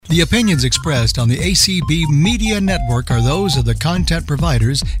The opinions expressed on the ACB Media Network are those of the content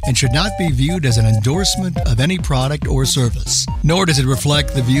providers and should not be viewed as an endorsement of any product or service. Nor does it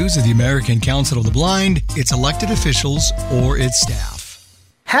reflect the views of the American Council of the Blind, its elected officials, or its staff.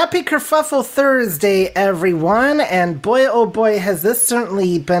 Happy Kerfuffle Thursday, everyone, and boy oh boy has this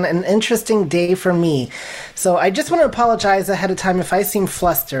certainly been an interesting day for me. So I just want to apologize ahead of time if I seem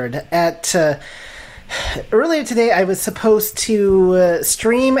flustered. Earlier today I was supposed to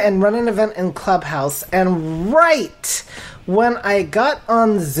stream and run an event in Clubhouse, and right when I got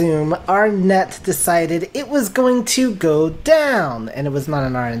on Zoom, our net decided it was going to go down. And it was not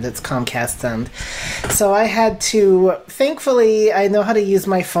on our end, it's Comcast's end. So I had to, thankfully, I know how to use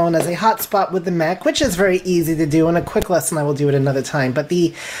my phone as a hotspot with the Mac, which is very easy to do. In a quick lesson, I will do it another time. But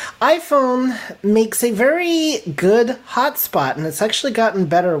the iPhone makes a very good hotspot, and it's actually gotten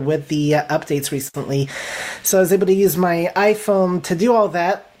better with the updates recently. So I was able to use my iPhone to do all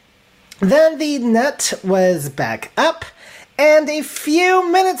that. Then the net was back up. And a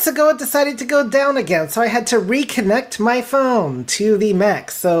few minutes ago, it decided to go down again, so I had to reconnect my phone to the Mac.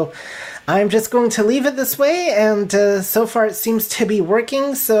 So I'm just going to leave it this way, and so far it seems to be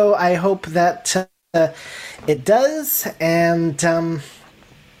working, so I hope that it does. And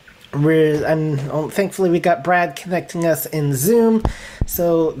thankfully we got Brad connecting us in Zoom,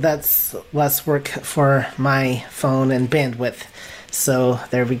 so that's less work for my phone and bandwidth. So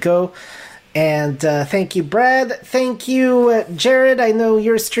there we go. And thank you, Brad. Thank you, Jared. I know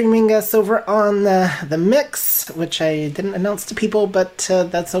you're streaming us over on the Mix, which I didn't announce to people, but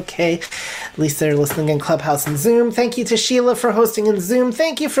that's okay. At least they're listening in Clubhouse and Zoom. Thank you to Sheila for hosting in Zoom.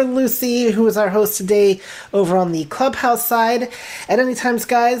 Thank you for Lucy, who is our host today over on the Clubhouse side. At any times,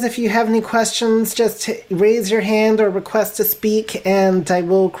 guys, if you have any questions, just raise your hand or request to speak, and I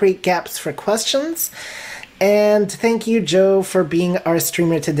will create gaps for questions. And thank you, Joe, for being our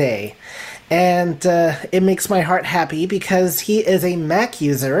streamer today. And it makes my heart happy because he is a Mac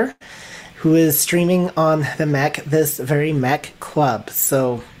user who is streaming on the Mac, this very Mac club.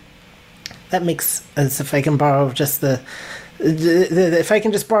 So that makes, as if I can borrow just if I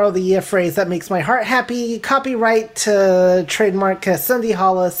can just borrow the phrase, that makes my heart happy. Copyright trademark Cindy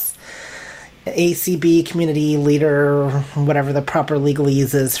Hollis, ACB community leader, whatever the proper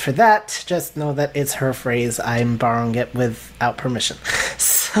legalese is for that. Just know that it's her phrase. I'm borrowing it without permission.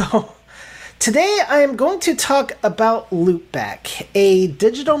 So today I am going to talk about Loopback, a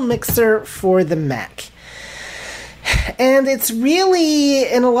digital mixer for the Mac. And it's really,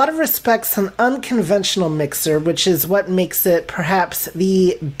 in a lot of respects, an unconventional mixer, which is what makes it perhaps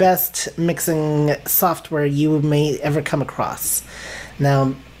the best mixing software you may ever come across.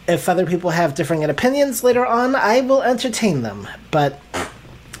 Now, if other people have differing opinions later on, I will entertain them. But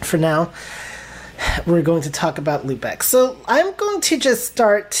for now, we're going to talk about Loopback. So I'm going to just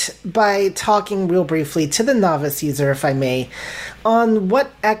start by talking real briefly to the novice user, if I may, on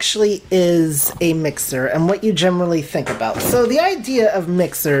what actually is a mixer and what you generally think about. So the idea of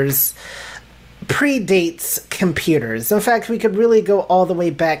mixers predates computers. In fact, we could really go all the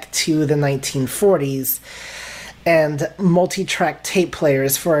way back to the 1940s and multi-track tape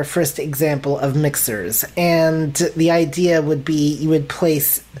players for our first example of mixers. And the idea would be you would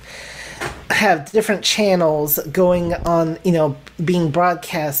have different channels going on, being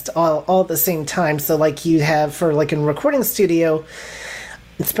broadcast all at the same time. So like you have for like in a recording studio,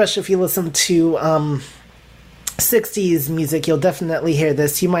 especially if you listen to 60s music, you'll definitely hear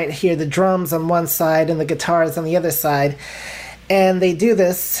this. You might hear the drums on one side and the guitars on the other side. And they do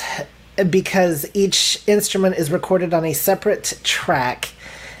this because each instrument is recorded on a separate track,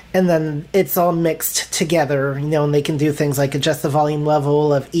 and then it's all mixed together, and they can do things like adjust the volume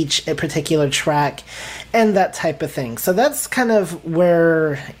level of each particular track and that type of thing. So that's kind of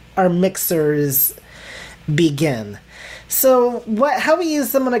where our mixers begin. So how we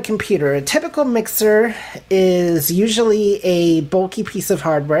use them on a computer. A typical mixer is usually a bulky piece of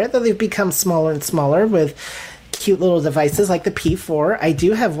hardware, though they've become smaller and smaller with cute little devices like the P4. I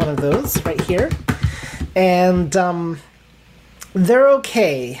do have one of those right here. And they're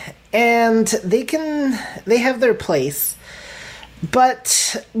okay, and they have their place.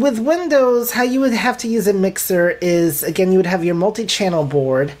 But with Windows, how you would have to use a mixer is, again, you would have your multi-channel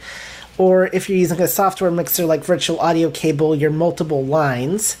board, or if you're using a software mixer like Virtual Audio Cable, your multiple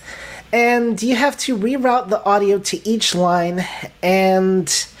lines. And you have to reroute the audio to each line,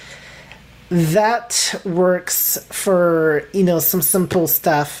 and that works for, some simple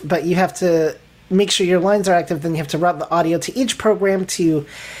stuff, but you have to make sure your lines are active, then you have to route the audio to each program, to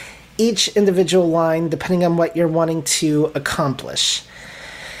each individual line, depending on what you're wanting to accomplish.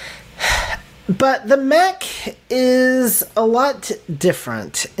 But the Mac is a lot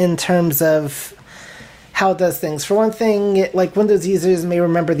different in terms of how it does things. For one thing, like Windows users may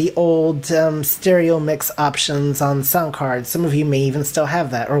remember the old stereo mix options on sound cards. Some of you may even still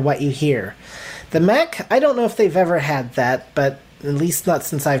have that, or What You Hear. The Mac, I don't know if they've ever had that, but at least not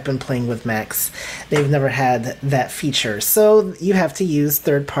since I've been playing with Macs. They've never had that feature. So you have to use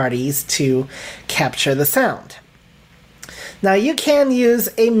third parties to capture the sound. Now, you can use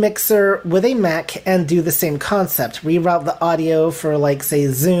a mixer with a Mac and do the same concept. Reroute the audio for, like, say,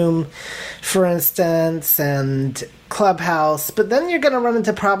 Zoom, for instance, and Clubhouse. But then you're going to run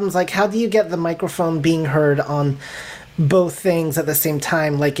into problems like, how do you get the microphone being heard on both things at the same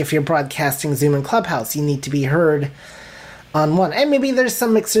time? Like, if you're broadcasting Zoom and Clubhouse, you need to be heard on one. And maybe there's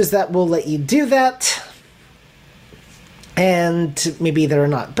some mixers that will let you do that, and maybe there are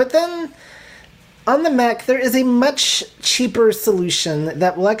not. But then on the Mac, there is a much cheaper solution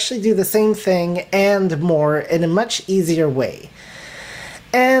that will actually do the same thing and more in a much easier way.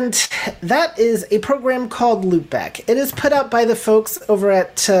 And that is a program called Loopback. It is put out by the folks over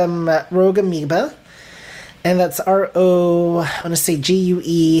at Rogue Amoeba, and that's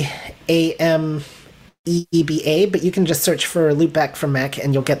Gueameba, but you can just search for Loopback for Mac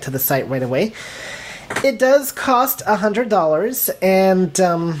and you'll get to the site right away. It does cost $100, and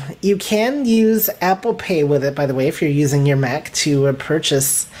you can use Apple Pay with it, by the way, if you're using your Mac to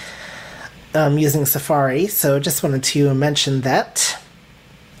purchase using Safari. So just wanted to mention that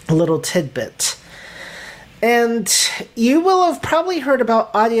little tidbit. And you will have probably heard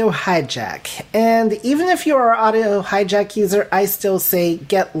about Audio Hijack. And even if you are an Audio Hijack user, I still say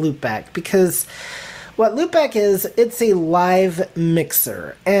get Loopback, because what Loopback is, it's a live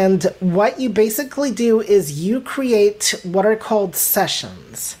mixer. And what you basically do is you create what are called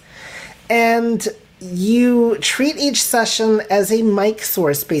sessions. And you treat each session as a mic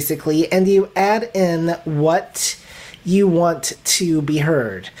source, basically, and you add in what you want to be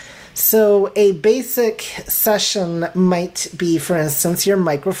heard. So a basic session might be, for instance, your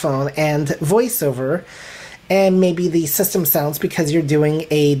microphone and voiceover, and maybe the system sounds because you're doing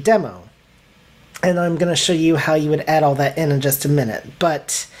a demo. And I'm going to show you how you would add all that in just a minute.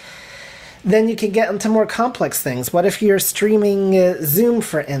 But then you can get into more complex things. What if you're streaming Zoom,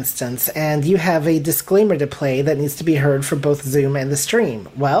 for instance, and you have a disclaimer to play that needs to be heard for both Zoom and the stream?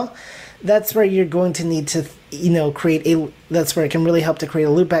 Well, that's where you're going to need to, that's where it can really help to create a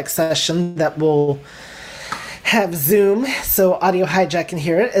loopback session that will have Zoom, so Audio Hijack can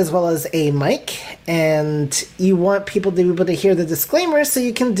hear it, as well as a mic. And you want people to be able to hear the disclaimer, so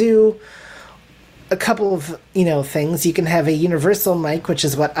you can do a couple of, things. You can have a universal mic, which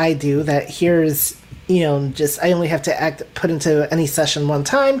is what I do, that hears, I only have to put into any session one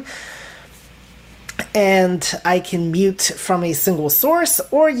time, and I can mute from a single source,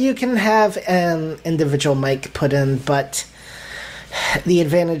 or you can have an individual mic put in. But the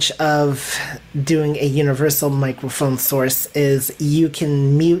advantage of doing a universal microphone source is you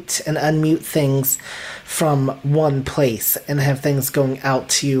can mute and unmute things from one place and have things going out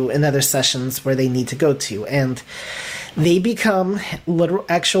to in other sessions where they need to go to. And they become literal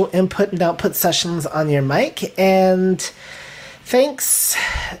actual input and output sessions on your mic. And thanks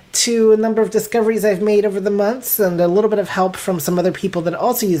to a number of discoveries I've made over the months and a little bit of help from some other people that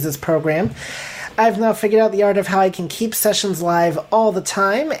also use this program, I've now figured out the art of how I can keep sessions live all the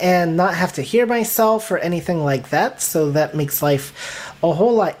time and not have to hear myself or anything like that, so that makes life a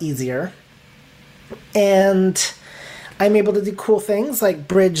whole lot easier. And I'm able to do cool things like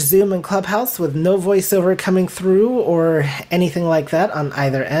bridge Zoom and Clubhouse with no voiceover coming through or anything like that on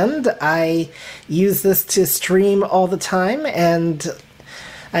either end. I use this to stream all the time, and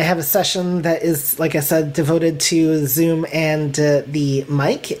I have a session that is, like I said, devoted to Zoom and the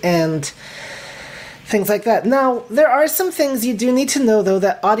mic, and things like that. Now, there are some things you do need to know, though,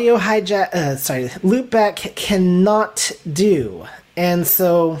 that Loopback cannot do. And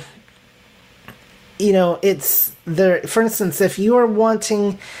so, it's there. For instance, if you are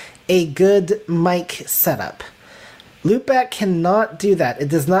wanting a good mic setup, Loopback cannot do that. It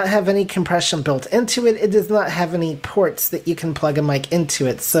does not have any compression built into it. It does not have any ports that you can plug a mic into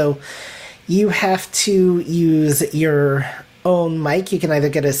it. So you have to use your own mic. You can either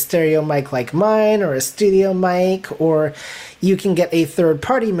get a stereo mic like mine or a studio mic, or you can get a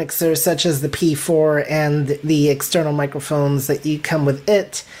third-party mixer such as the P4 and the external microphones that you come with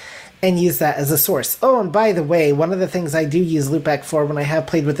it, and use that as a source. Oh, and by the way, one of the things I do use Loopback for when I have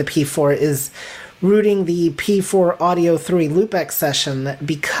played with the P4 is routing the P4 audio through a Loopback session,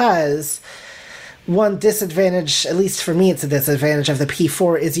 because one disadvantage, at least for me it's a disadvantage of the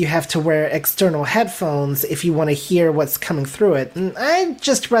P4, is you have to wear external headphones if you want to hear what's coming through it. And I'd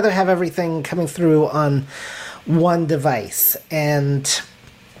just rather have everything coming through on one device. And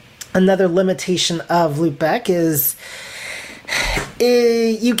another limitation of Loopback is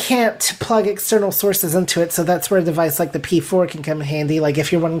you can't plug external sources into it, so that's where a device like the P4 can come in handy, like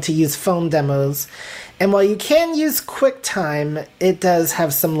if you're wanting to use phone demos. And while you can use QuickTime, it does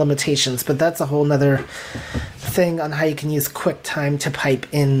have some limitations, but that's a whole nother thing on how you can use QuickTime to pipe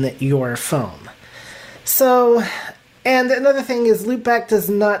in your phone. So, and another thing is Loopback does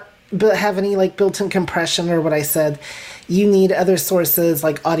not have any like built-in compression or what I said. You need other sources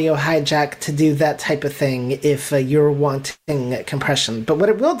like Audio Hijack to do that type of thing if you're wanting compression. But what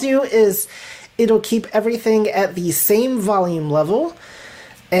it will do is it'll keep everything at the same volume level,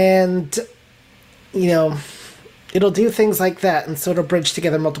 and it'll do things like that, and so it'll bridge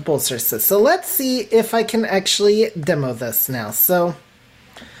together multiple sources. So let's see if I can actually demo this now. So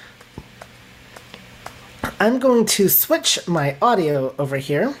I'm going to switch my audio over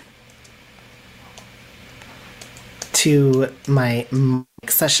here to my mic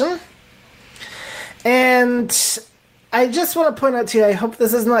session. And I just want to point out to you, I hope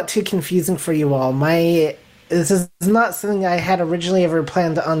this is not too confusing for you all. This is not something I had originally ever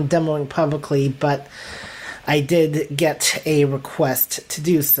planned on demoing publicly, but I did get a request to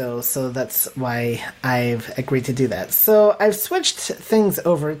do so, so that's why I've agreed to do that. So I've switched things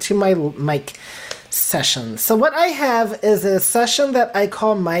over to my mic session. So what I have is a session that I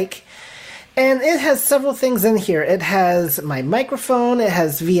call mic, and it has several things in here. It has my microphone, it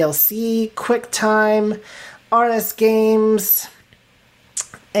has VLC, QuickTime, RS Games,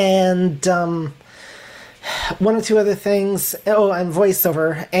 and one or two other things. Oh, and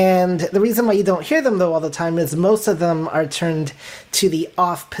VoiceOver. And the reason why you don't hear them, though, all the time is most of them are turned to the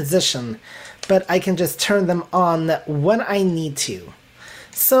off position. But I can just turn them on when I need to.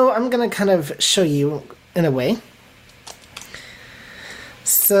 So I'm going to kind of show you in a way.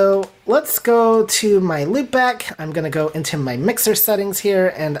 So let's go to my loopback. I'm going to go into my mixer settings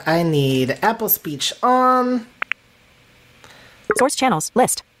here, and I need Apple Speech on. Source channels,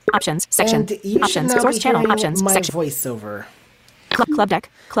 list, options, section, options, source channel, options, my section. VoiceOver. Club deck.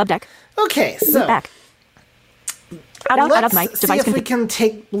 Okay, so Loopback. Out of my let's see device. if we can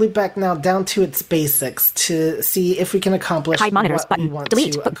take Loopback now down to its basics to see if we can accomplish Hide monitors what button. we want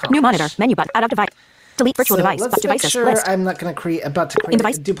Delete. to accomplish. New monitor. Menu button. Out of device. Delete virtual So device. let's Devices. make sure List. I'm not going to create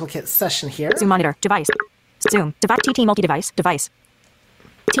device. a duplicate session here. Zoom monitor. Device. Zoom. Device. TT multi-device. Device.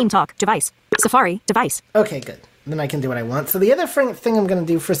 Team Talk. Device. Safari. Device. Okay, good. Then I can do what I want. So the other thing I'm going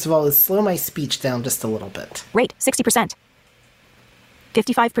to do, first of all, is slow my speech down just a little bit. Rate 60%.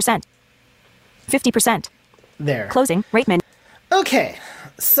 55%. 50%. There. Closing. Rate min. Okay,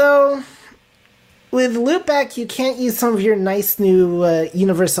 so with Loopback, you can't use some of your nice new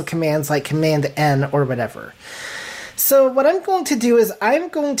universal commands like Command N or whatever. So what I'm going to do is I'm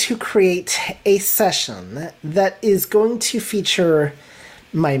going to create a session that is going to feature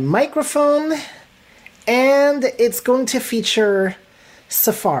my microphone, and it's going to feature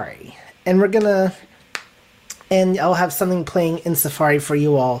Safari. And I'll have something playing in Safari for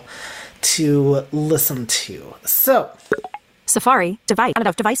you all to listen to. So Safari. Device. Out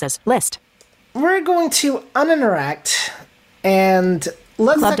of devices. List. we're going to uninteract, and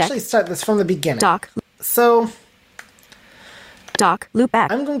let's Club actually deck. start this from the beginning. Dock. So Dock. Loopback.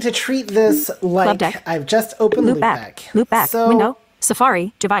 I'm going to treat this like deck. I've just opened Loopback. Loopback. Loopback. So Window.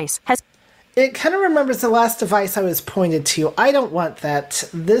 Safari. Device. Has. it kind of remembers the last device I was pointed to. I don't want that.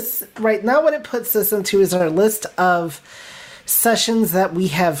 This right now, what it puts us into is our list of sessions that we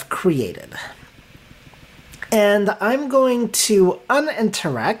have created. And I'm going to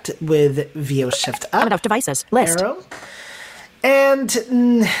uninteract with VO Shift Up. Out of devices. List. Arrow. And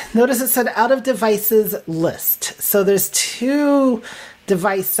notice it said out of devices list. So there's two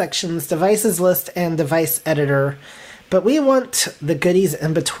device sections, devices list and device editor. But we want the goodies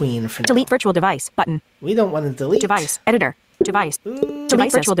in between for now. Delete virtual device. Button. We don't want to delete. Device. Editor. Device.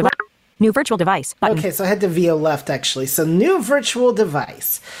 Delete virtual device. New virtual device. Button. Okay, so I had to VO left actually. So new virtual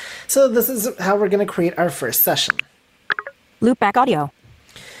device. So this is how we're going to create our first session. Loopback audio.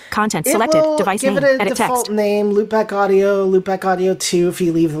 Content It selected. will Device give name. it a Edit default text. name, Loopback Audio 2 if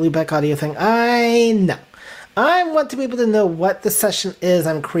you leave the Loopback Audio thing. I want to be able to know what the session is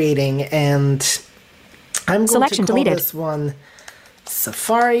I'm creating, and I'm going Selection to call deleted. this one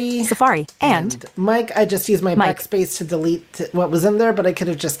Safari. Safari. And Mike, I just used my Mike. backspace to delete what was in there, but I could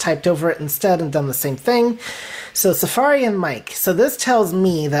have just typed over it instead and done the same thing. So Safari and Mike. So this tells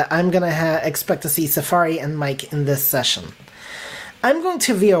me that I'm going to expect to see Safari and Mike in this session. I'm going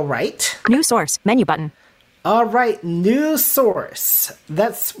to VO right. New source. Menu button. All right, new source.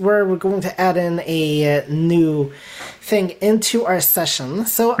 That's where we're going to add in a new thing into our session.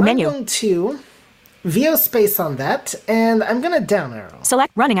 So Menu. I'm going to VO space on that, and I'm going to down arrow.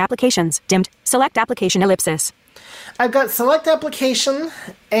 Select running applications. Dimmed. Select application ellipsis. I've got select application,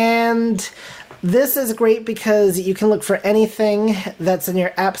 and this is great because you can look for anything that's in your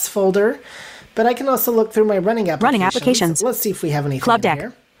apps folder, but I can also look through my running applications. Running applications. Let's see if we have anything Club in deck.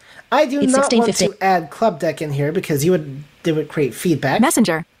 here. I do It's not want 16:50. to add Club Deck in here because they would create feedback.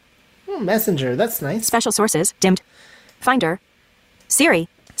 Messenger. Messenger, that's nice. Special sources. Dimmed. Finder. Siri.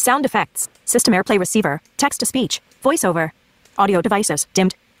 Sound effects. System AirPlay receiver. Text to speech. Voiceover. Audio devices.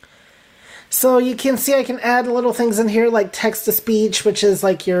 Dimmed. So you can see I can add little things in here like text-to-speech, which is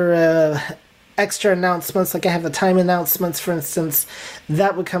like your extra announcements. Like I have the time announcements, for instance.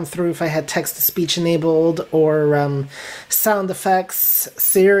 That would come through if I had text-to-speech enabled, or sound effects,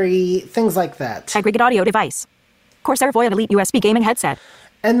 Siri, things like that. Aggregate audio device. Corsair Void Elite USB gaming headset.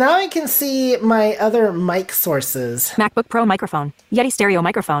 And now I can see my other mic sources. MacBook Pro microphone. Yeti stereo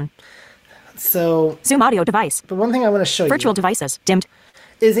microphone. So Zoom audio device. the one thing I want to show Virtual you devices. Dimmed.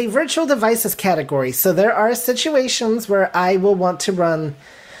 is a virtual devices category. So there are situations where I will want to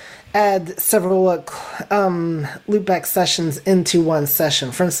add several loopback sessions into one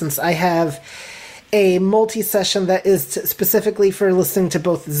session. For instance, I have a multi-session that is specifically for listening to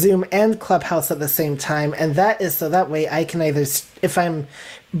both Zoom and Clubhouse at the same time, and that is so that way I can either, if I'm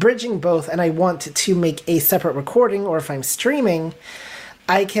bridging both and I want to make a separate recording, or if I'm streaming,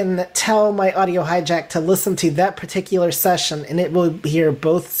 I can tell my Audio Hijack to listen to that particular session, and it will hear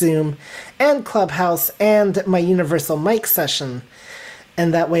both Zoom and Clubhouse and my universal mic session,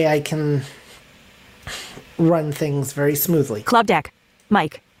 and that way I can run things very smoothly. Club deck.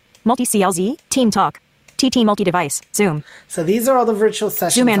 Mic. Multi-CLZ. Team Talk. TT multi-device. Zoom. So these are all the virtual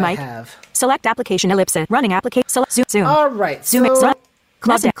sessions Zoom and I mic. have. Select application ellipsis. Running application. Select Zoom. Zoom. All right, Zoom. so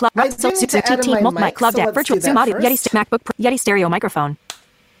Club deck. Club. I do need to add in my mic, Club so deck. let's Virtual do Zoom that audio. first. MacBook Pro. Yeti stereo microphone.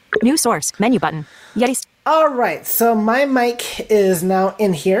 New source. Menu button. all right, so my mic is now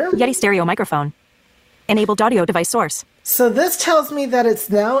in here. Yeti stereo microphone. Enabled audio device source. So this tells me that it's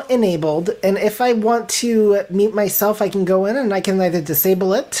now enabled, and if I want to mute myself, I can go in and I can either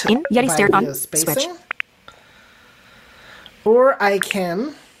disable it In Yeti by stereo on VO switch. spacing, or I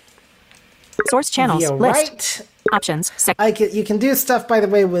can Source channels. VO List. right. Options. You can do stuff, by the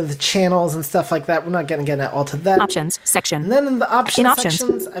way, with channels and stuff like that. We're not going to get all to that. Options. Section. And then in the options, In options.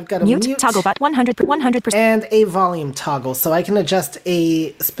 sections, I've got a Mute. mute Toggle button. 100%. and a volume toggle, so I can adjust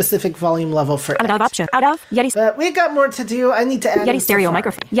a specific volume level for Out of it. option. Out of. Yeti. But we've got more to do. I need to add in Yeti stereo Safari.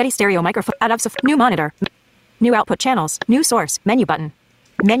 microphone. Yeti stereo microphone. Out of new monitor. New output channels. New source. Menu button.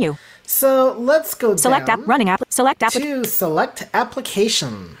 Menu. So let's go Select down app. Running app. Select app. to select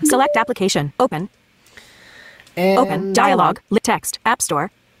application. Select application. Open. And Open. Dialog. Lit text. App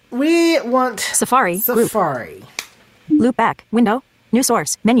Store. We want Safari. Group. Safari. Loop back. Window. New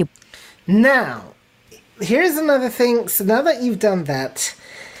source. Menu. Now, here's another thing. So now that you've done that,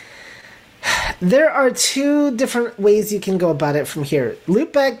 there are two different ways you can go about it from here.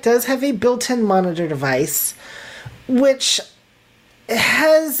 Loopback does have a built-in monitor device, which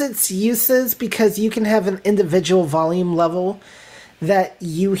has its uses because you can have an individual volume level that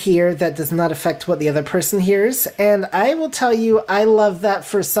you hear that does not affect what the other person hears. And I will tell you, I love that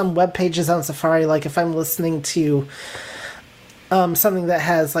for some web pages on Safari. Like if I'm listening to something that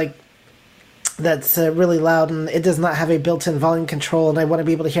has that's really loud and it does not have a built-in volume control, and I want to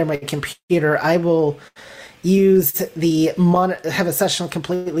be able to hear my computer, I will use have a session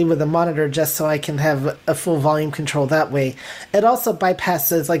completely with a monitor just so I can have a full volume control that way. It also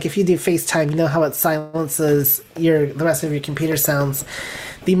bypasses, like if you do FaceTime, you know how it silences the rest of your computer sounds.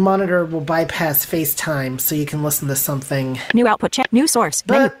 The monitor will bypass FaceTime so you can listen to something. New output. New source.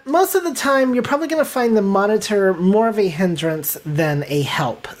 Menu. But most of the time, you're probably going to find the monitor more of a hindrance than a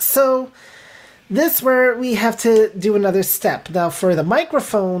help. So this where we have to do another step. Now, for the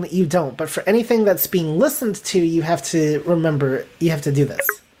microphone, you don't. But for anything that's being listened to, you have to remember, you have to do this.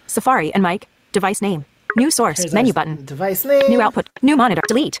 Safari and mic. Device name. New source. Here's Menu our button. Device name. New output. New monitor.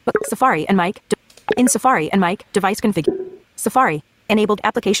 Delete. Safari and mic. In Safari and mic. Device config. Safari. Enabled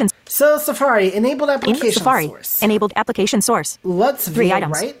applications. So Safari, enabled In application Safari. source. Enabled application source. Let's 3 view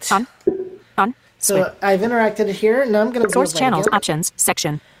items. right. On. So I've interacted here. Now I'm going to Source right channels. again. Options.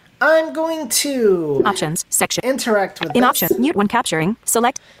 Section. I'm going to Options. Section. interact with In this. option. Mute when capturing.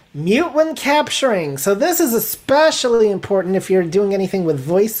 Select. Mute when capturing. So this is especially important if you're doing anything with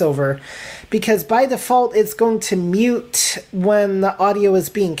voiceover, because by default it's going to mute when the audio is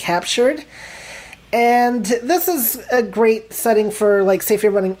being captured. And this is a great setting for, like, say if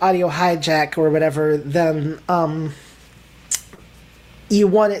you're running Audio Hijack or whatever, then you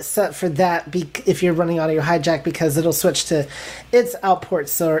want it set for that if you're running Audio Hijack, because it'll switch to its output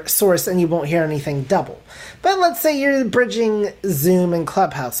source and you won't hear anything double. But let's say you're bridging Zoom and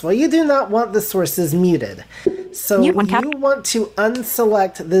Clubhouse. Well, you do not want the sources muted. So you want to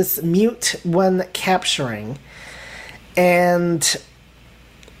unselect this mute when capturing, and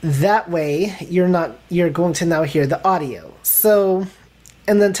that way you're going to now hear the audio. So,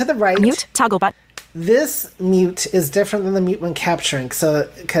 and then to the right, mute toggle button. This mute is different than the mute when capturing. So,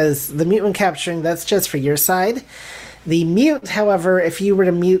 because the mute when capturing, that's just for your side. The mute, however, if you were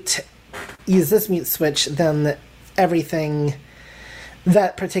to use this mute switch, then everything,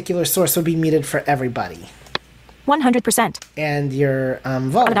 that particular source would be muted for everybody. 100%. And your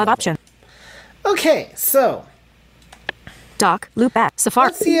volume. Option. Okay, so. Dock, loop back, Safari.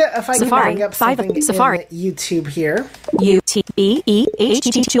 Let's see if I can bring up something in YouTube here.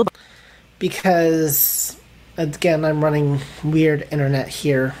 UTBEHT. Because, again, I'm running weird internet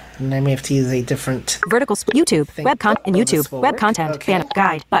here, and I may have to use a different vertical YouTube web content in YouTube web content fan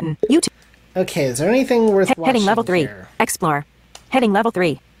guide button YouTube. Okay, is there anything worth watching heading level 3 here? Explore heading level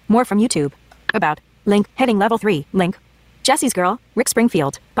 3 more from YouTube about link heading level 3 link Jesse's Girl Rick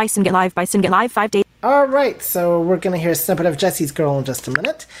Springfield Bison Get Live 5 days. All right, so we're gonna hear a snippet of Jesse's Girl in just a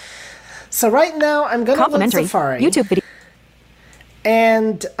minute. So right now I'm gonna load Safari YouTube video,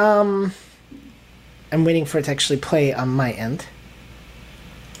 and I'm waiting for it to actually play on my end.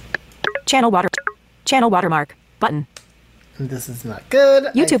 Channel watermark button. And this is not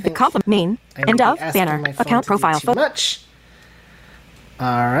good. YouTube compliment main end of banner account profile too much.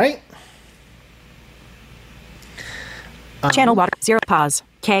 All right. Channel water 0 pause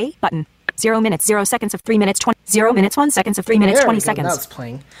K button 0 minutes 0 seconds of 3 minutes 20 0 minutes 1 seconds of 3 minutes 20 seconds. Now it's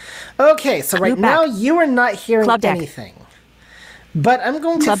playing. Okay, so right now you are not hearing anything. But I'm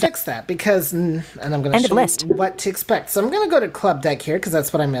going to fix that because, and I'm going to show you what to expect. So I'm going to go to Club Deck here because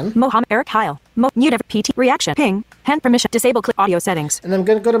that's what I'm in. Mohammed Eric Heil. Mute every PT reaction. Ping. Hand permission. Disable clip audio settings. And I'm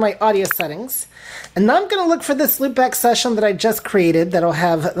going to go to my audio settings. And now I'm going to look for this loopback session that I just created that'll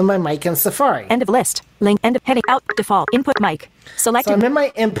have my mic in Safari. End of list. Link. End of heading out. Default. Input mic. Selected. So I'm in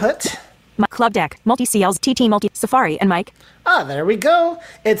my input. My Club Deck. Multi-CLs. TT multi. Safari and mic. Ah, there we go.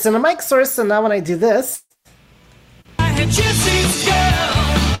 It's in a mic source. So now when I do this.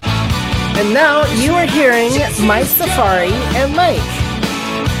 And now you are hearing my Safari and mic.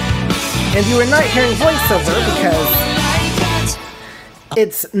 And you are not hearing voiceover because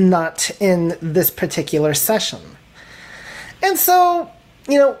it's not in this particular session. And so,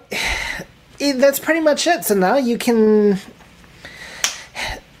 that's pretty much it. So now you can,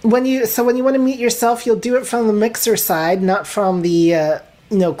 when you want to mute yourself, you'll do it from the mixer side, not from the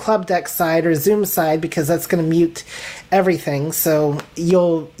Club Deck side or Zoom side, because that's going to mute everything. So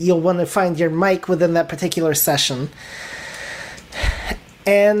you'll want to find your mic within that particular session.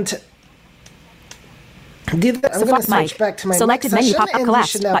 And do that. I'm going to switch back to my selected mic menu session, pop-up and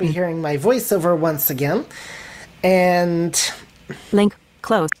collapse you should now be hearing my voiceover once again. And link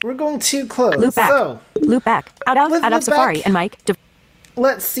close. We're going to close. Loop back. So loop back. Out of Safari and mic.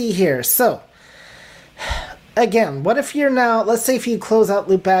 Let's see here. So again, what if you're now, let's say if you close out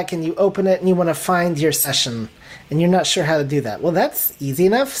Loopback and you open it and you want to find your session and you're not sure how to do that. Well, that's easy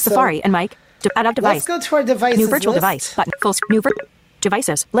enough. Safari and mic. Add up device. Let's go to our devices New virtual list. Device button. Full new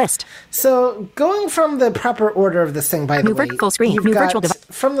devices list. So going from the proper order of this thing, by the way, full screen. You've New got virtual device.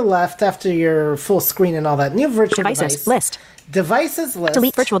 From the left after your full screen and all that. New virtual devices device. List. Devices list.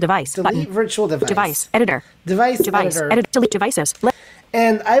 Delete virtual device. Delete button. virtual device. Device editor. Device editor. Delete devices.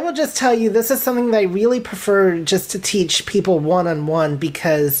 And I will just tell you, this is something that I really prefer just to teach people one-on-one,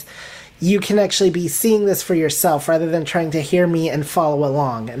 because you can actually be seeing this for yourself rather than trying to hear me and follow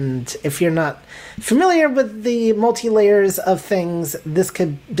along. And if you're not familiar with the multi-layers of things, this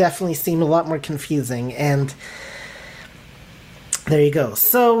could definitely seem a lot more confusing. And there you go.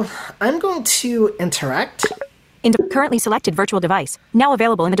 So I'm going to interact. Currently selected virtual device. Now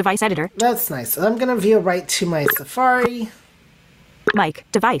available in the device editor. That's nice. So I'm going to veer right to my Safari. Mic,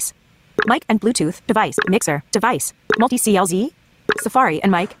 device. Mic and Bluetooth, device. Mixer, device. Multi-CLZ, Safari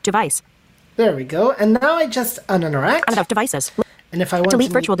and mic, device. There we go. And now I just uninteract. Out of devices. And if I want delete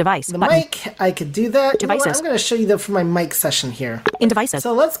to virtual device the button. mic, I could do that. Devices. I'm going to show you that for my mic session here. In devices.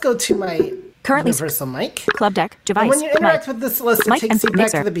 So let's go to my currently universal mic. Club Deck, device. And when you interact mic. with this list, it mic takes you and back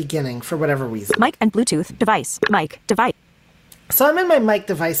mixer. to the beginning for whatever reason. Mic and Bluetooth, device. Mic, device. So I'm in my mic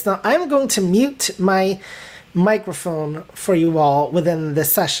device. Now I'm going to mute my microphone for you all within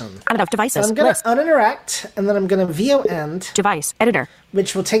this session. Out of devices. So I'm going List. to uninteract, and then I'm going to VO end, Device. Editor.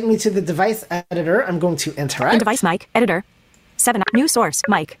 which will take me to the device editor. I'm going to interact. In device mic. Editor. 7. New source.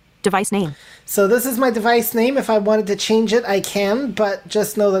 Mic. Device name. So this is my device name. If I wanted to change it, I can, but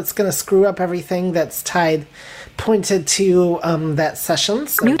just know that's going to screw up everything that's pointed to that session.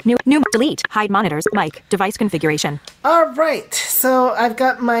 So. New, delete, hide monitors, mic, device configuration. All right, so I've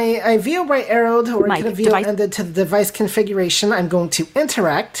got I VO right arrowed, or I could have VO ended to the device configuration. I'm going to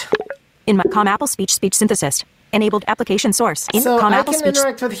interact. In Com Apple speech synthesis. Enabled application source. In So Com I Apple can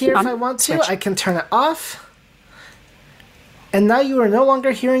interact with here if I want to. Switch. I can turn it off. And now you are no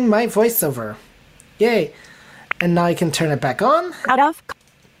longer hearing my voiceover. Yay. And now I can turn it back on. Out of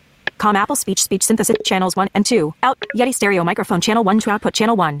Com Apple speech synthesis channels 1 and 2. Out Yeti stereo microphone channel 1 to output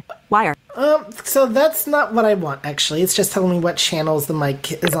channel 1. Wire. So that's not what I want, actually. It's just telling me what channels the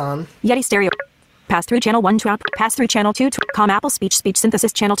mic is on. Yeti stereo. Pass through channel 1 to out. Pass through channel 2 to Com Apple speech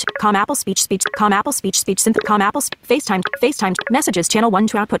synthesis channel 2. Com Apple speech Com Apple speech synthesis. Com Apple FaceTime messages channel 1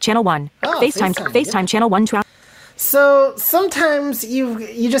 to output channel 1. Oh, FaceTime channel 1 to out. So sometimes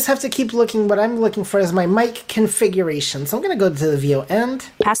you just have to keep looking. What I'm looking for is my mic configuration. So I'm going to go to the VO end.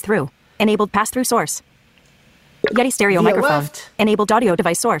 Pass through. Enabled pass through source. Yeti stereo VO microphone. left. Enabled audio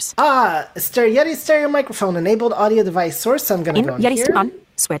device source. Yeti stereo microphone, enabled audio device source. So I'm going to go in Yeti here. on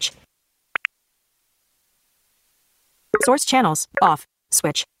switch. Source channels off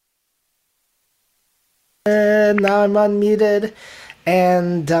switch. And now I'm unmuted.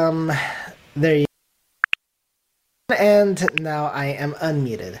 And there you go. And now I am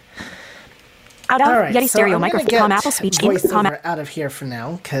unmuted. Out of All right, Yeti so stereo I'm gonna microphone. get Com Apple speech. voiceover out of here for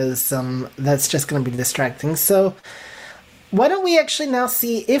now, because that's just going to be distracting. So why don't we actually now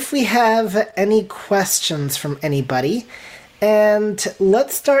see if we have any questions from anybody? And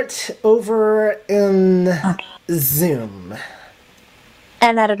let's start over in Zoom.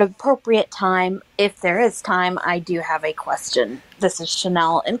 And at an appropriate time, if there is time, I do have a question. This is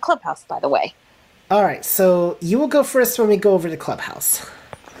Chanel in Clubhouse, by the way. All right, so you will go first when we go over to Clubhouse.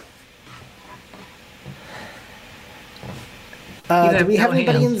 Do we have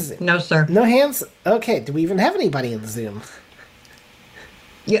anybody in Zoom? No, sir. No hands? Okay, do we even have anybody in Zoom?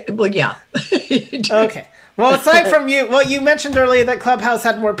 Yeah, well, yeah. Okay. Well, aside from you, well, you mentioned earlier that Clubhouse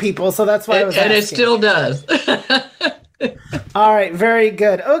had more people, so that's why I was asking. And it still does. All right, very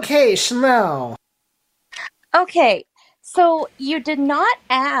good. Okay, Chanel. Okay, so you did not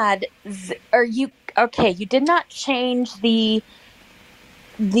add, you did not change the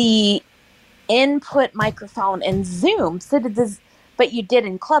input microphone in Zoom. But you did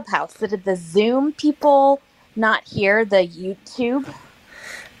in Clubhouse. So did the Zoom people not hear the YouTube?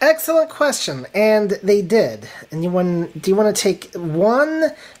 Excellent question, and they did. And do you want to take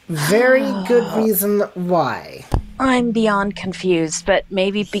one very good reason why? I'm beyond confused, but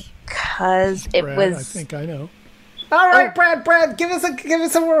maybe because it Brad, was. I think I know. All right, Brad, give us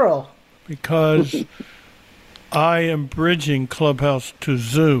a whirl. Because I am bridging Clubhouse to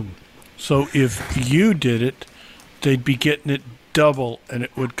Zoom. So if you did it, they'd be getting it double, and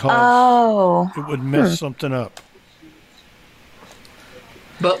it would cause it would mess something up.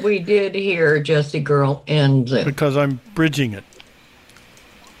 But we did hear Jessie Girl and Zoom. Because I'm bridging it.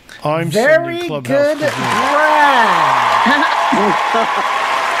 I'm Very sending Clubhouse good, to Zoom. Brad.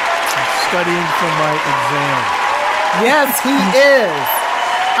 I'm studying for my exam. Yes, he is.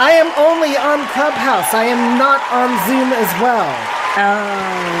 I am only on Clubhouse. I am not on Zoom as well.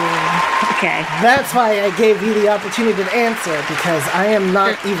 Oh, okay. That's why I gave you the opportunity to answer, because I am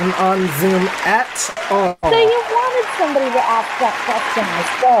not even on Zoom at all. So you wanted somebody to ask that question, I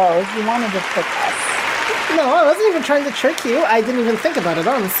suppose. You wanted to trick us. No, I wasn't even trying to trick you. I didn't even think about it,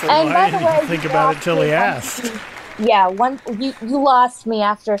 honestly. And Well, by I the didn't way, even think you about it lost till me he once asked. you lost me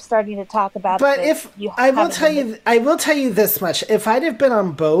after starting to talk about But this. if I will tell you this much: if I'd have been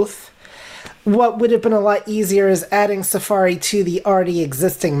on both, what would have been a lot easier is adding Safari to the already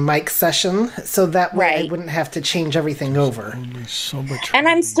existing mic session, so that way I Right. wouldn't have to change everything over. Only so much. And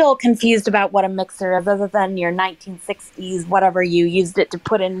I'm still confused about what a mixer is, other than your 1960s, whatever you used it to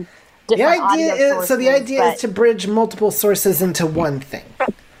put in The different idea audio is sources. is to bridge multiple sources into one thing.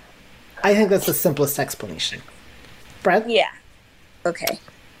 I think that's the simplest explanation. Brad? Yeah. Okay.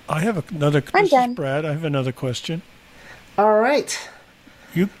 I have another. I'm This done. is Brad. I have another question. All right.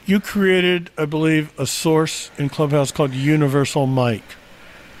 You created, I believe, a source in Clubhouse called Universal Mic.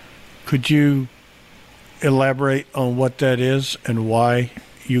 Could you elaborate on what that is and why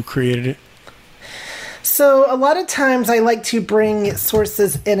you created it? So a lot of times I like to bring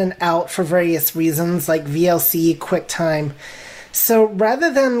sources in and out for various reasons, like VLC, QuickTime. So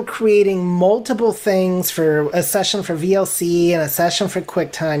rather than creating multiple things for a session for VLC and a session for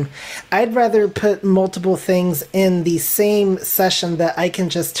QuickTime, I'd rather put multiple things in the same session that I can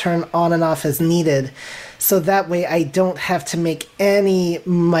just turn on and off as needed. So that way I don't have to make any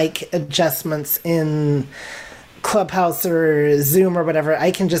mic adjustments in Clubhouse or Zoom or whatever.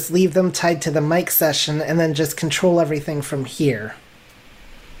 I can just leave them tied to the mic session and then just control everything from here.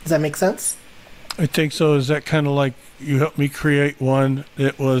 Does that make sense? I think so. Is that kind of like you helped me create one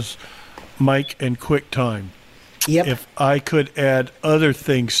that was mic and QuickTime? Yep. If I could add other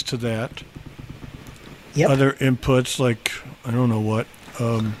things to that, other inputs like, I don't know what,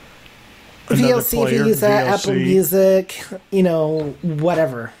 VLC, player, if you use that, VLC. Apple Music,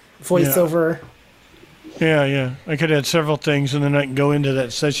 whatever. VoiceOver. Yeah. I could add several things, and then I can go into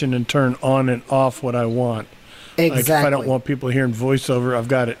that session and turn on and off what I want. Exactly. Like if I don't want people hearing VoiceOver, I've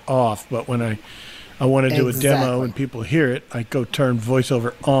got it off. But when I want to do a demo and people hear it, I go turn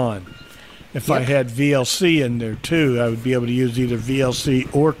VoiceOver on. If I had VLC in there too, I would be able to use either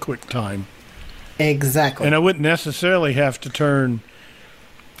VLC or QuickTime. Exactly. And I wouldn't necessarily have to turn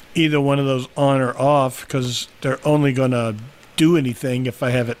either one of those on or off because they're only going to do anything if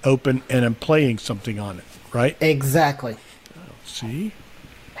I have it open and I'm playing something on it, right? Exactly. See?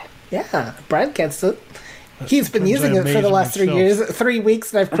 Yeah, Brad gets it. He's been using it for the last myself. 3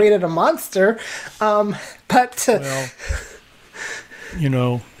 weeks, and I've created a monster. Well, if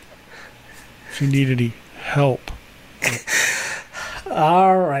you need any help.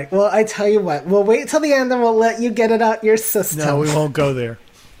 All right. Well, I tell you what. We'll wait till the end, and we'll let you get it out your system. No, we won't go there.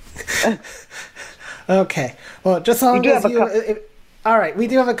 Okay. Well, just as long as you... all right. We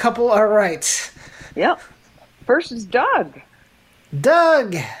do have a couple. All right. Yep. First is Doug.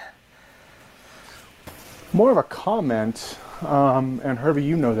 Doug! More of a comment, and Herbie,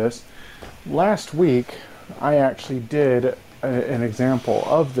 you know this. Last week, I actually did an example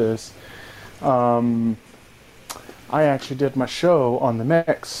of this. I actually did my show on the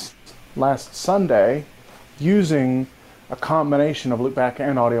Mix last Sunday using a combination of loopback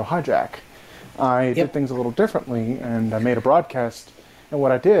and audio hijack. I did things a little differently, and I made a broadcast. And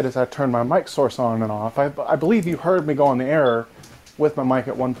what I did is I turned my mic source on and off. I believe you heard me go on the air with my mic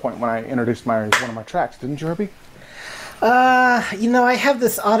at one point when I introduced one of my tracks, didn't you, Herbie? I have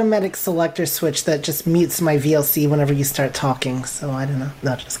this automatic selector switch that just mutes my VLC whenever you start talking, so I don't know.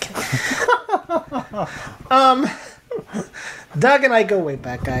 No, just kidding. Doug and I go way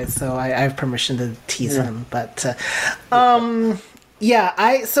back, guys, so I have permission to tease him, but, so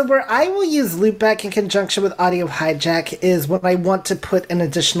where I will use loopback in conjunction with audio hijack is when I want to put an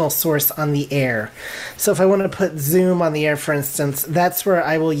additional source on the air. So if I want to put Zoom on the air, for instance, that's where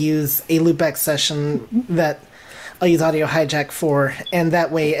I will use a loopback session that I'll use audio hijack for. And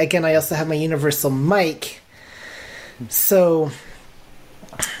that way, again, I also have my universal mic. So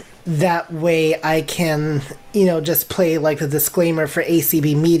that way I can, just play like the disclaimer for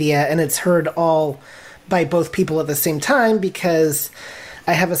ACB Media, and it's heard all by both people at the same time, because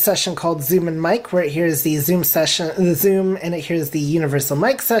I have a session called Zoom and Mic where it hears the Zoom session, the Zoom, and it hears the universal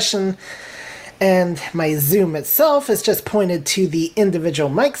mic session, and my Zoom itself is just pointed to the individual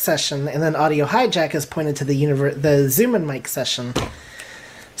mic session, and then audio hijack is pointed to the Zoom and Mic session.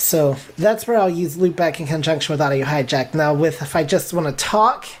 So that's where I'll use loopback in conjunction with audio hijack. Now, if I just want to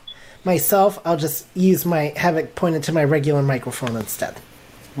talk myself, I'll just have it pointed to my regular microphone instead.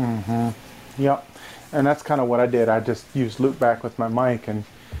 Mm-hmm. Yep. And that's kind of what I did. I just used loopback with my mic, and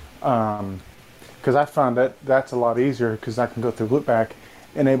because I found that's a lot easier, because I can go through loopback,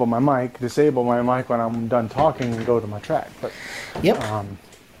 enable my mic, disable my mic when I'm done talking, and go to my track. But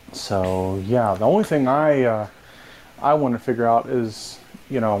so yeah, the only thing I want to figure out is,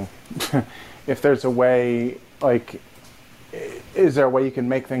 if there's a way, like, is there a way you can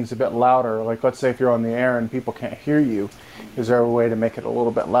make things a bit louder? Like, let's say if you're on the air and people can't hear you, is there a way to make it a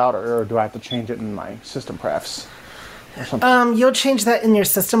little bit louder, or do I have to change it in my system prefs or something? You'll change that in your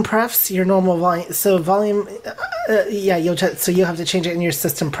system prefs, your normal volume. So volume, you'll have to change it in your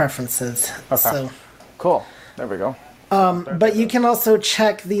system preferences. Okay. So cool. There we go. But you can also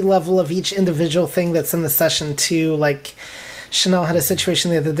check the level of each individual thing that's in the session too. Like, Chanel had a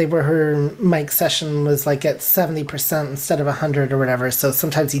situation the other day where her mic session was like at 70% instead of 100 or whatever. So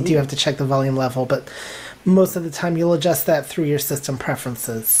sometimes you do have to check the volume level, but most of the time you'll adjust that through your system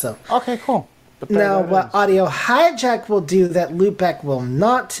preferences. So okay, cool. Now, what audio hijack will do that loopback will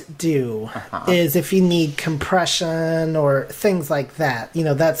not do is if you need compression or things like that.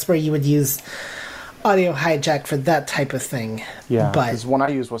 That's where you would use audio hijack for that type of thing. Yeah, because one I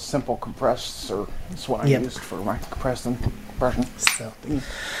used was simple compressor. That's what I used for my compression. So,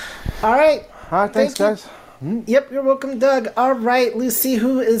 all right. Thanks, guys. Yep, you're welcome, Doug. All right, Lucy,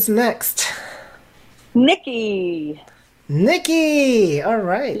 who is next? Nikki. Nikki! All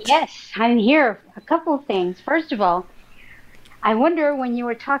right. Yes, I'm here. A couple of things. First of all, I wonder when you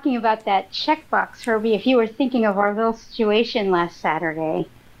were talking about that checkbox, Herbie, if you were thinking of our little situation last Saturday.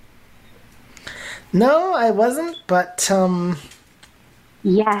 No, I wasn't, but,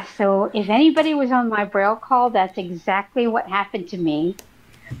 Yeah, so if anybody was on my Braille call, that's exactly what happened to me.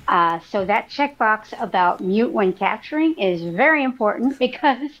 So that checkbox about mute when capturing is very important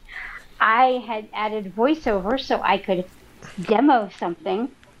because I had added voiceover so I could demo something,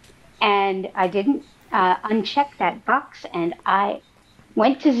 and I didn't uncheck that box, and I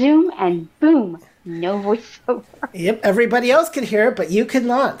went to Zoom, and boom, no voiceover. Yep, everybody else could hear it, but you could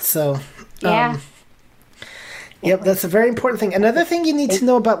not, so... Yeah. Yep, that's a very important thing. Another thing you need to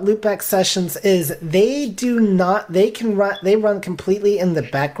know about loopback sessions is they run completely in the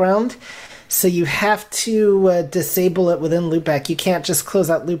background. So you have to disable it within loopback. You can't just close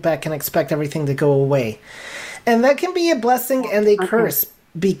out loopback and expect everything to go away. And that can be a blessing and a curse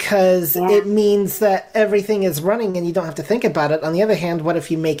because it means that everything is running and you don't have to think about it. On the other hand, what if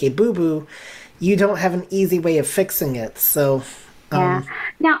you make a boo-boo? You don't have an easy way of fixing it. So Now,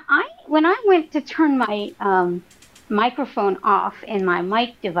 when I went to turn my microphone off in my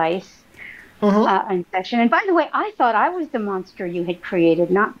mic device in session, and by the way, I thought I was the monster you had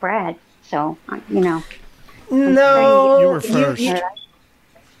created, not Brad. So, No, you were first.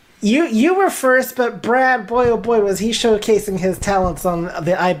 You were first, but Brad, boy oh boy, was he showcasing his talents on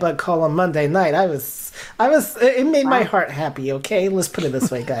the iBug call on Monday night. It made my heart happy, okay? Let's put it this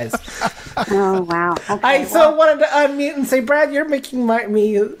way, guys. Oh, wow. Okay, I wanted to unmute and say, Brad, you're making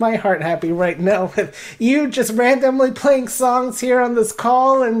my heart happy right now with you just randomly playing songs here on this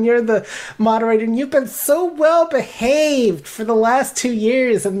call, and you're the moderator, and you've been so well behaved for the last 2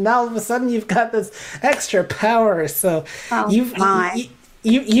 years, and now all of a sudden you've got this extra power, so you've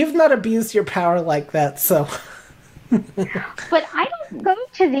not abused your power like that, so... But I don't go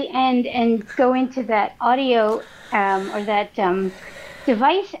to the end and go into that audio or that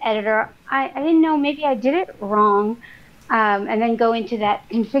device editor. I didn't know, maybe I did it wrong, and then go into that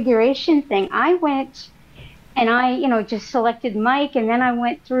configuration thing. I went and I just selected mic, and then I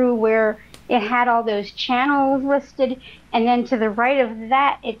went through where it had all those channels listed, and then to the right of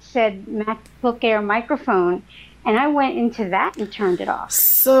that it said MacBook Air microphone. And I went into that and turned it off.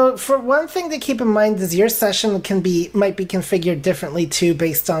 So, for one thing to keep in mind is your session might be configured differently too,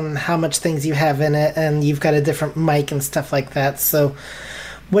 based on how much things you have in it, and you've got a different mic and stuff like that. So,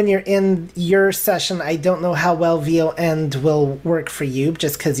 when you're in your session, I don't know how well VO End will work for you,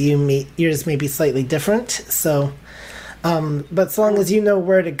 just because yours may be slightly different. So, but as long as you know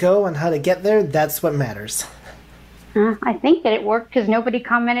where to go and how to get there, that's what matters. I think that it worked because nobody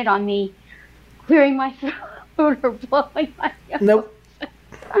commented on me clearing my throat. Or blowing my nose. Nope.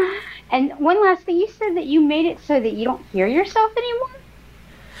 And one last thing, you said that you made it so that you don't hear yourself anymore?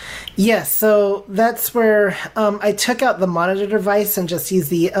 Yes, so that's where I took out the monitor device and just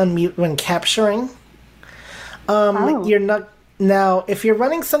used the unmute when capturing. You're not now. If you're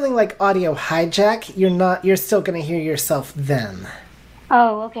running something like Audio Hijack, you're still going to hear yourself then.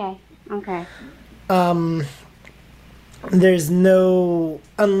 Oh, okay. There's no...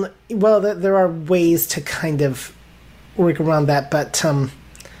 there are ways to kind of work around that, but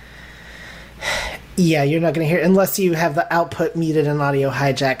yeah, you're not going to hear... Unless you have the output muted in Audio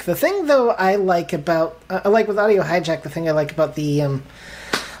Hijack. The thing, though, with Audio Hijack, the thing I like about the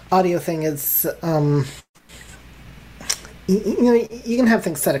audio thing is... you can have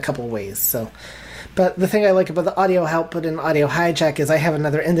things set a couple ways, so... But the thing I like about the audio output in Audio Hijack is I have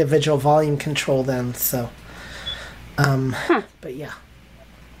another individual volume control then, so... But yeah.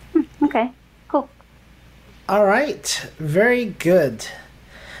 Okay, cool. All right, very good.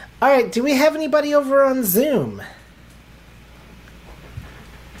 All right, do we have anybody over on Zoom?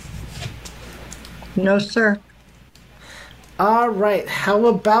 No, sir. All right, how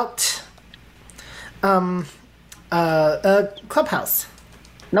about Clubhouse?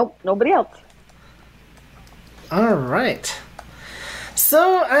 Nope, nobody else. All right.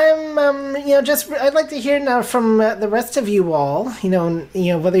 So I'm, I'd like to hear now from the rest of you all.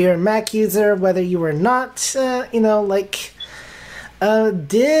 Whether you're a Mac user, whether you were not. I'm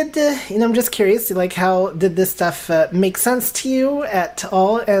just curious. How did this stuff make sense to you at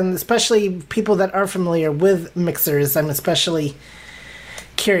all? And especially people that are familiar with mixers, I'm especially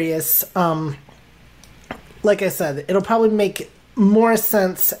curious. Like I said, it'll probably make more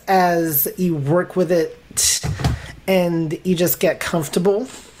sense as you work with it. And you just get comfortable.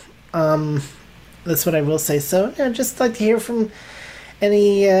 That's what I will say. So, just like to hear from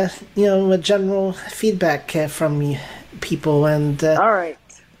any general feedback from people and. All right,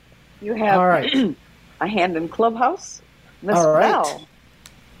 you have all right. a hand in Clubhouse, Miss All right. Bell.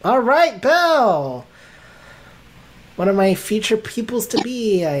 All right, Belle. One of my future pupils to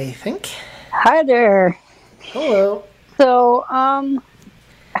be, I think. Hi there. Hello. So, I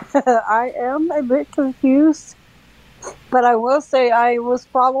am a bit confused, but I will say I was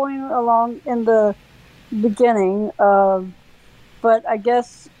following along in the beginning, but I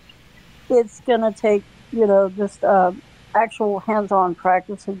guess it's going to take, just actual hands-on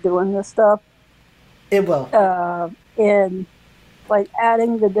practice of doing this stuff. It will. And like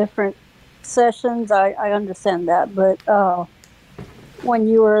adding the different sessions, I understand that, but when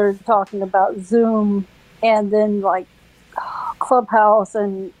you were talking about Zoom and then like Clubhouse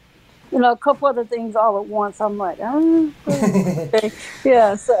and a couple other things all at once, I'm like, okay.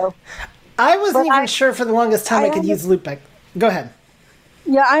 Yeah. So I wasn't even sure for the longest time I could use Loopback. Go ahead.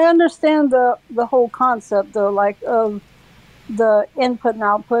 Yeah, I understand the whole concept though, like of the input and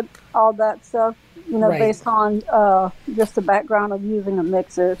output, all that stuff. Right. Based on just the background of using a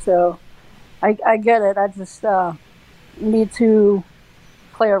mixer. So I get it. I just need to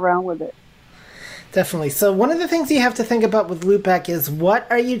play around with it. Definitely. So one of the things you have to think about with Loopback is what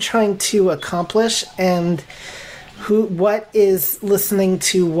are you trying to accomplish and what is listening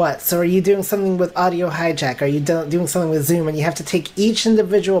to what. So are you doing something with Audio Hijack? Are you doing something with Zoom? And you have to take each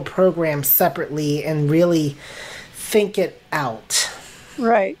individual program separately and really think it out.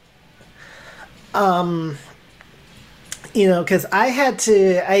 Right. Because I had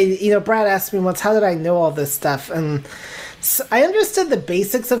to, Brad asked me once, how did I know all this stuff? And so I understood the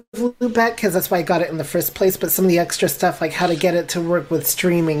basics of Loopback because that's why I got it in the first place, but some of the extra stuff, like how to get it to work with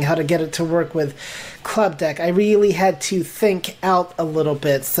streaming, how to get it to work with Club Deck, I really had to think out a little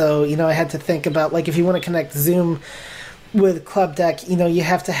bit. So, I had to think about, like, if you want to connect Zoom with Club Deck, you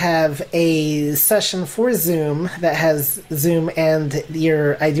have to have a session for Zoom that has Zoom and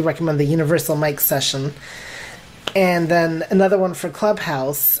I do recommend the universal mic session. And then another one for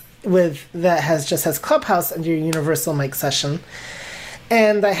Clubhouse that has Clubhouse and your universal mic session.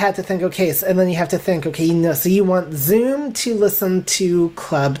 And I had to think, and then you have to think, so you want Zoom to listen to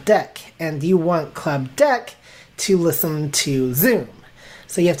Club Deck, and you want Club Deck to listen to Zoom.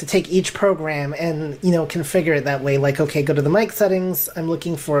 So you have to take each program and, configure it that way. Like, go to the mic settings. I'm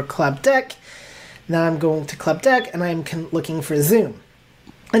looking for Club Deck. Now I'm going to Club Deck, and I'm looking for Zoom.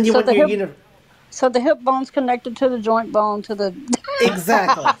 And you want your So the hip bone's connected to the joint bone to the...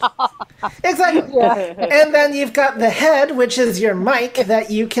 Exactly. Yeah. And then you've got the head, which is your mic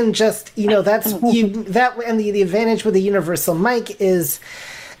that you can just, and the advantage with the universal mic is...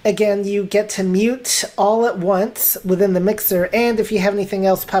 Again, you get to mute all at once within the mixer, and if you have anything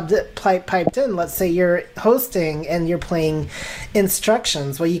else piped in, let's say you're hosting and you're playing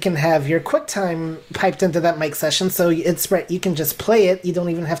instructions, well, you can have your QuickTime piped into that mic session, so it's right. You can just play it. You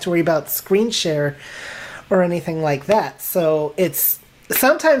don't even have to worry about screen share or anything like that. So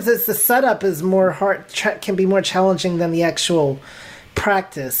sometimes the setup is can be more challenging than the actual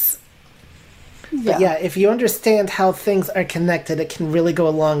practice. But if you understand how things are connected, it can really go a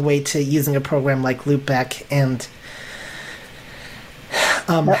long way to using a program like Loopback and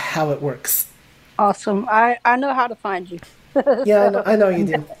how it works. Awesome. I know how to find you. Yeah, I know you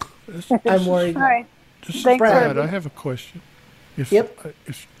do. I'm worried. All right. Thanks, Brad, I have a question.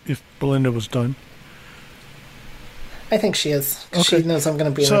 If Belinda was done. I think she is. Okay. She knows I'm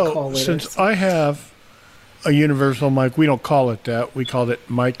going to be on a call later. Since I have a universal mic, we don't call it that. We call it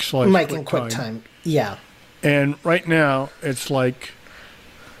mic and QuickTime. Yeah. And right now, it's like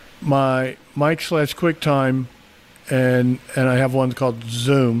my mic/QuickTime, and I have one called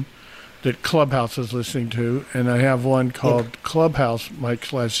Zoom that Clubhouse is listening to, and I have one called Clubhouse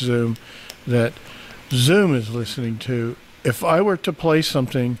mic/Zoom that Zoom is listening to. If I were to play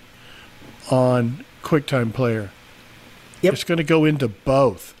something on QuickTime Player, it's going to go into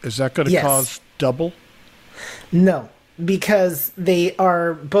both. Is that going to cause double? No, because they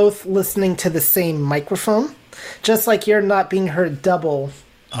are both listening to the same microphone, just like you're not being heard double.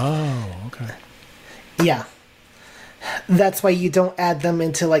 Oh, okay. Yeah. That's why you don't add them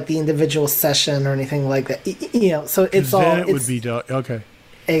into like the individual session or anything like that. So it's all. Then it would be okay.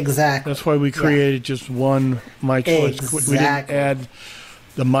 Exactly. That's why we created just one mic. Exactly. We didn't add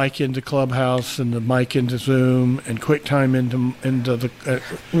the mic into Clubhouse and the mic into Zoom and QuickTime into the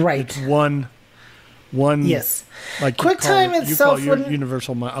right. It's one. Yes. Like QuickTime itself your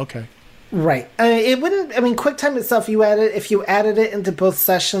universal mic. Okay. Right. It wouldn't. I mean, QuickTime itself. If you added it into both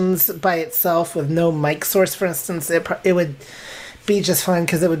sessions by itself with no mic source, for instance, it would be just fine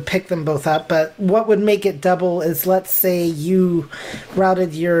because it would pick them both up. But what would make it double is, let's say you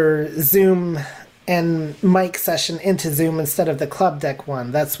routed your Zoom and mic session into Zoom instead of the Club Deck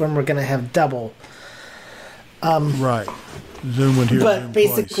one. That's when we're going to have double. Right. Zoom would hear But Zoom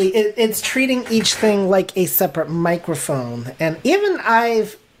basically, twice. it's treating each thing like a separate microphone. And even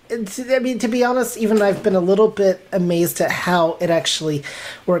to be honest, even I've been a little bit amazed at how it actually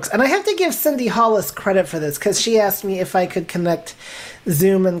works. And I have to give Cindy Hollis credit for this, because she asked me if I could connect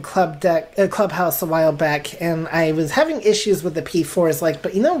Zoom and Clubhouse a while back, and I was having issues with the P4s.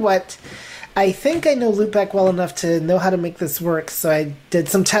 But you know what? I think I know Loopback well enough to know how to make this work, so I did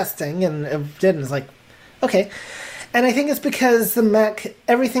some testing, and it did, and it's okay. And I think it's because the Mac,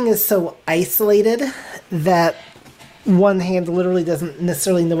 everything is so isolated that one hand literally doesn't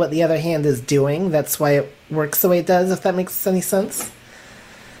necessarily know what the other hand is doing. That's why it works the way it does, if that makes any sense.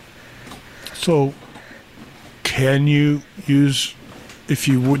 So, can you use, if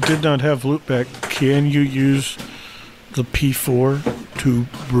you did not have Loopback, can you use the P4 to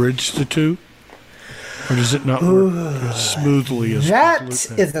bridge the two? Or does it not work as smoothly as that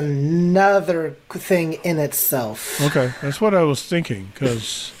Loopback? is another thing in itself. Okay, that's what I was thinking,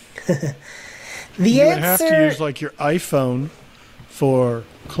 because you would have to use your iPhone for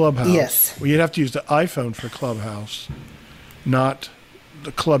Clubhouse. Yes. Well, you'd have to use the iPhone for Clubhouse, not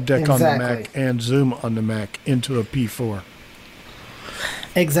the Club Deck on the Mac and Zoom on the Mac into a P4.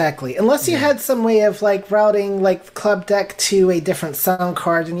 Exactly. Unless you had some way of routing Club Deck to a different sound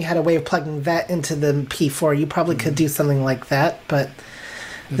card, and you had a way of plugging that into the P4, you probably could do something like that. But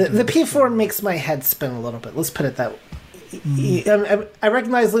the P4 makes my head spin a little bit. Let's put it that way. I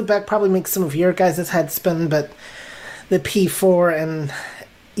recognize Loopback probably makes some of your guys' head spin, but the P4 and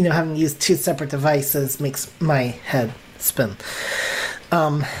having used two separate devices makes my head spin.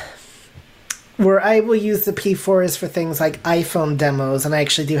 Where I will use the P4 is for things like iPhone demos, and I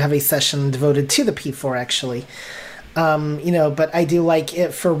actually do have a session devoted to the P4 actually. But I do like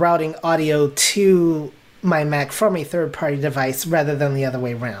it for routing audio to my Mac from a third-party device rather than the other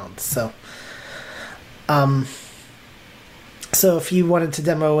way around. So if you wanted to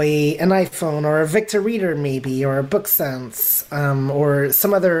demo an iPhone or a Victor Reader maybe, or a BookSense, or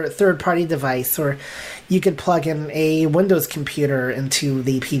some other third-party device, or you could plug in a Windows computer into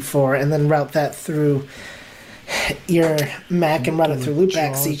the P4 and then route that through your Mac and run it through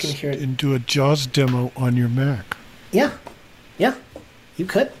Loopback so you can hear it. And do a JAWS demo on your Mac. Yeah, you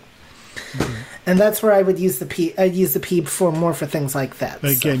could. Okay. And that's where I would use the P4 more for things like that.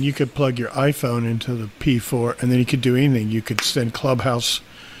 But again, you could plug your iPhone into the P4, and then you could do anything. You could send Clubhouse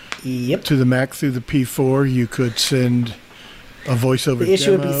to the Mac through the P4. You could send a voiceover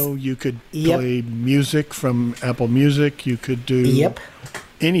demo. You could play music from Apple Music. You could do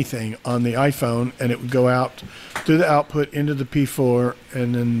anything on the iPhone, and it would go out through the output into the P4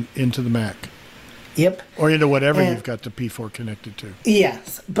 and then into the Mac. Yep. Or into whatever you've got the P4 connected to.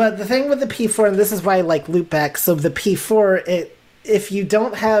 Yes. But the thing with the P4, and this is why I like Loopback, so the P4, if you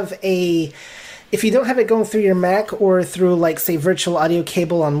don't have it going through your Mac or through, say, virtual audio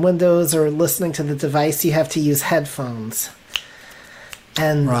cable on Windows or listening to the device, you have to use headphones.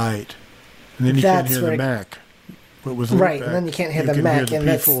 And right. And then you can't hear the Mac. But with Loopback, and then you can't hear the Mac. You can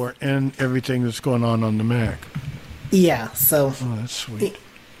hear the P4 and everything that's going on the Mac. Yeah, so... Oh, that's sweet.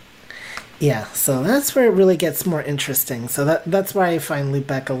 Yeah, so that's where it really gets more interesting. So that's why I find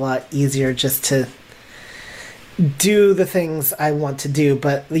Loopback a lot easier just to do the things I want to do,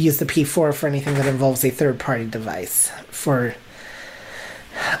 but use the P4 for anything that involves a third-party device. And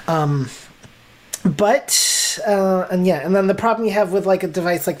then the problem you have with a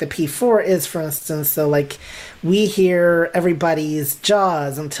device like the P4 is, for instance, we hear everybody's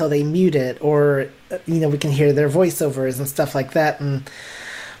JAWS until they mute it, or we can hear their voiceovers and stuff like that, and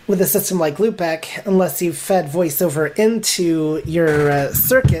with a system like Loopback, unless you've fed voiceover into your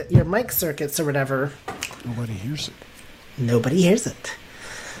circuit, your mic circuits or whatever, nobody hears it.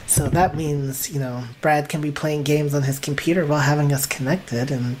 So that means, Brad can be playing games on his computer while having us connected,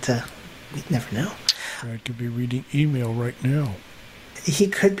 and we never know. Brad could be reading email right now. He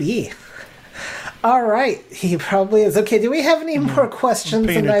could be. All right, he probably is. Okay, do we have any more questions? I'm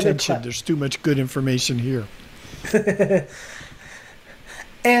paying attention. There's too much good information here.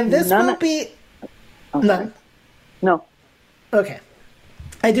 And this will be... Okay. None? No. Okay.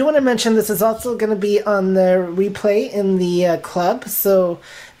 I do want to mention this is also going to be on the replay in the club, so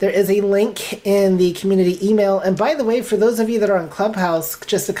there is a link in the community email. And by the way, for those of you that are on Clubhouse,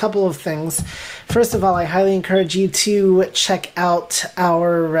 just a couple of things. First of all, I highly encourage you to check out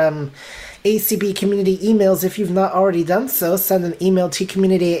our ACB community emails if you've not already done so. Send an email to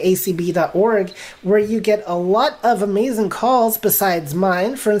community@acb.org, where you get a lot of amazing calls besides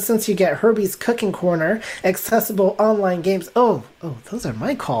mine. For instance, you get Herbie's Cooking Corner, accessible online games. Oh, those are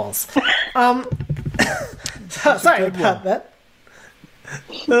my calls. Sorry about that.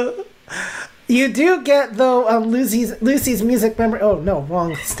 You do get, though, Lucy's music memory. Oh, no,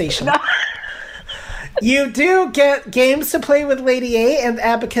 wrong station. You do get games to play with Lady A and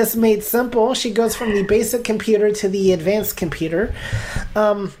Abacus Made Simple. She goes from the basic computer to the advanced computer.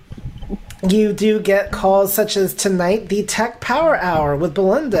 You do get calls such as tonight, the Tech Power Hour with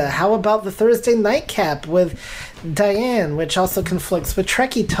Belinda. How about the Thursday Nightcap with Diane, which also conflicts with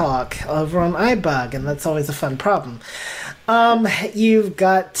Trekkie Talk over on iBug, and that's always a fun problem. You've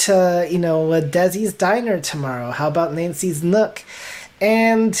got, Desi's Diner tomorrow. How about Nancy's Nook?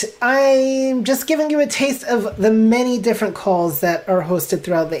 And I'm just giving you a taste of the many different calls that are hosted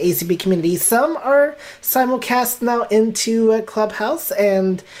throughout the ACB community. Some are simulcast now into Clubhouse,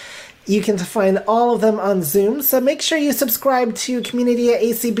 and you can find all of them on Zoom. So make sure you subscribe to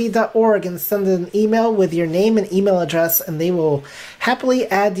community@acb.org and send an email with your name and email address, and they will happily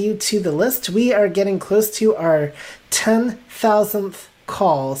add you to the list. We are getting close to our 10,000th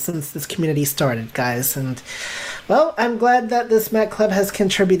call since this community started, guys. And, well, I'm glad that this Mac Club has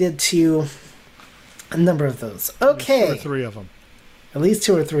contributed to a number of those. Okay. 2 or 3 of them. At least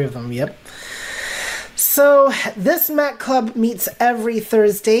 2 or 3 of them, yep. So, this Mac Club meets every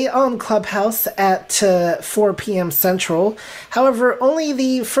Thursday on Clubhouse at 4 p.m. Central. However, only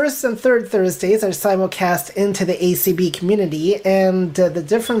the first and third Thursdays are simulcast into the ACB community, and the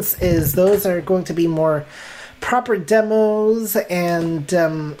difference is those are going to be more proper demos and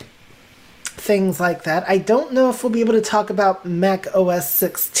things like that. I don't know if we'll be able to talk about Mac OS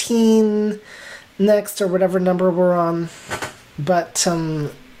 16 next, or whatever number we're on, but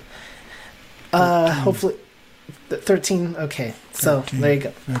hopefully 13. Okay, 13. So there you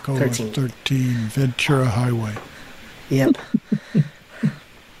go. 13 Ventura Highway. Yep.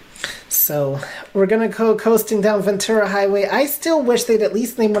 So we're gonna go coasting down Ventura Highway. I still wish they'd at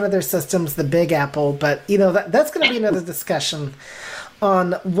least name one of their systems the Big Apple, but that's gonna be another discussion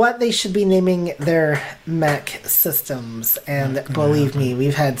on what they should be naming their Mac systems. And believe me,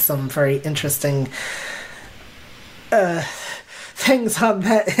 we've had some very interesting things on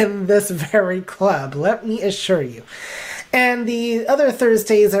that in this very club, let me assure you. And the other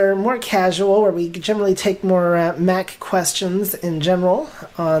Thursdays are more casual, where we generally take more Mac questions in general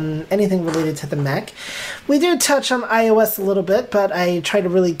on anything related to the Mac. We do touch on iOS a little bit, but I try to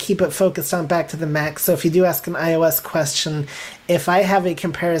really keep it focused on back to the Mac. So if you do ask an iOS question, if I have a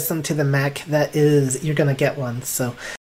comparison to the Mac, you're going to get one. So